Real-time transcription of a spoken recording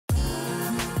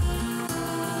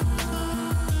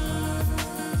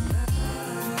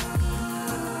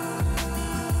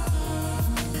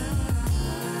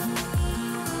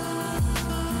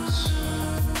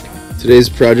Today's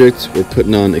project, we're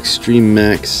putting on Extreme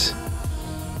Max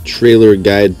trailer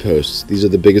guide posts. These are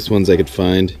the biggest ones I could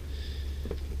find.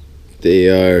 They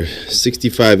are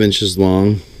 65 inches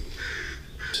long.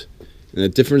 And the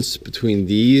difference between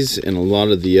these and a lot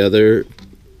of the other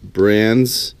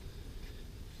brands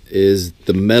is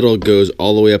the metal goes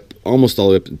all the way up, almost all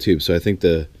the way up to the tube. So I think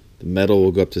the metal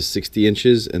will go up to 60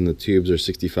 inches and the tubes are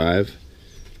 65.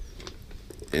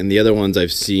 And the other ones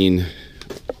I've seen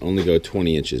only go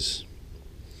 20 inches.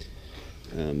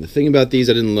 The thing about these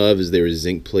I didn't love is they were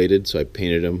zinc plated, so I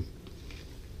painted them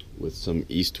with some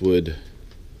Eastwood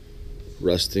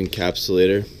rust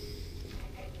encapsulator.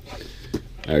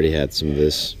 I already had some of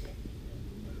this.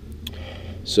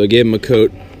 So I gave them a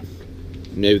coat.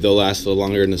 Maybe they'll last a little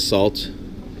longer in the salt.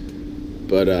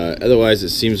 But otherwise it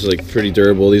seems like pretty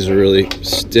durable. These are really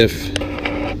stiff.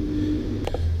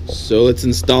 So let's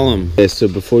install them. Okay, so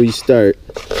before you start,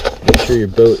 make sure your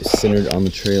boat is centered on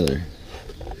the trailer.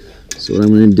 So what I'm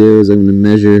going to do is I'm going to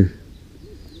measure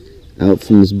out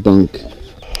from this bunk.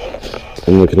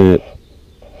 I'm looking at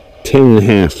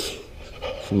 10.5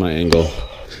 from my angle.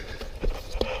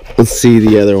 Let's see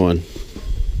the other one.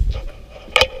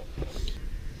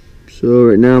 So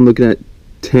right now I'm looking at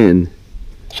 10.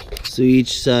 So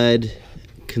each side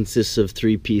consists of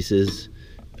 3 pieces,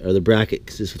 or the bracket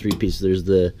consists of 3 pieces. There's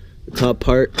the top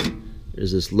part,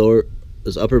 there's this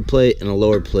upper plate and a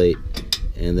lower plate.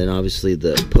 And then obviously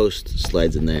the post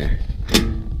slides in there.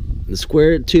 The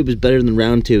square tube is better than the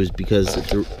round tubes because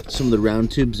some of the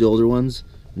round tubes, the older ones,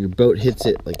 when your boat hits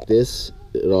it like this,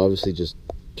 it'll obviously just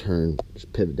turn,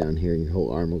 just pivot down here and your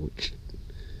whole arm will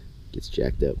gets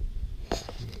jacked up.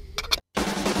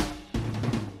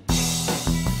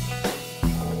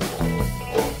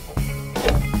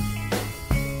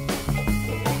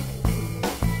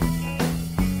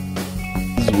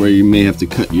 This is where you may have to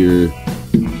cut your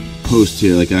post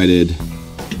here like I did,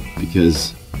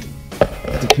 because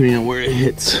depending on where it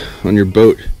hits on your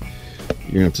boat,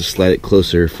 you're gonna have to slide it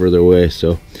closer or further away.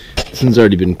 So this one's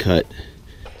already been cut.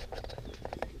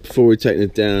 Before we tighten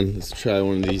it down, let's try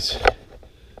one of these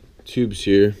tubes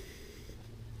here.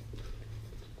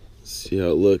 See how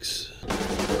it looks.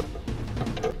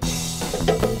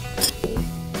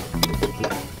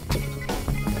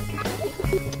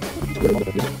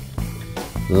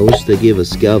 I wish they gave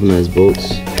us galvanized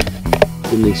bolts.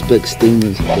 Didn't expect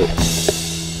stainless, but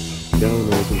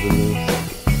galvanized would be nice.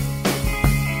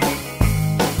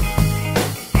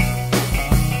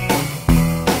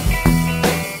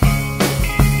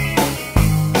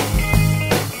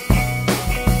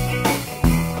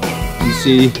 You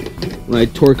see, when I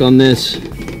torque on this,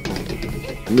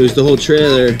 it moves the whole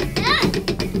trailer.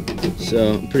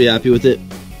 So I'm pretty happy with it.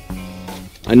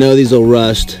 I know these will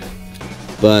rust,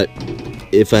 but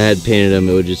if I had painted them,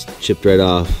 it would just chip right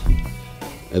off.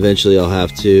 Eventually I'll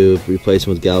have to replace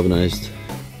them with galvanized.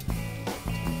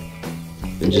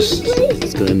 And just,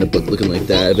 it's gonna end up looking like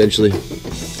that eventually.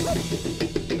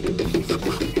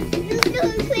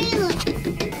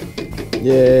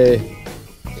 Yay!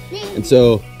 And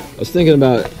so, I was thinking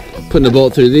about putting a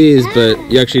bolt through these, but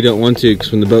you actually don't want to,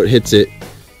 because when the boat hits it,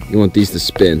 you want these to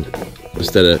spin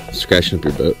instead of scratching up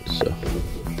your boat. So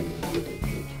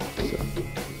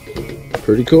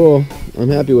pretty cool. I'm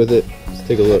happy with it. Let's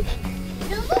take a look.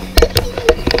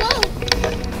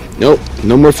 Nope,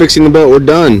 no more fixing the boat. We're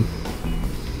done.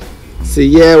 See,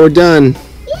 yeah, we're done.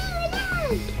 Yeah, we're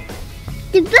done.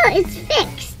 The boat is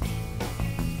fixed.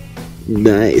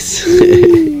 Nice.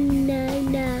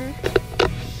 No.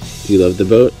 Do you love the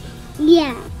boat?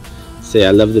 Yeah. Say,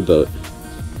 I love the boat.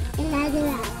 I love the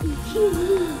boat.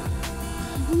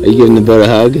 Are you giving the boat a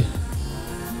hug?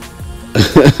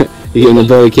 You giving the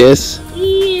boat a kiss?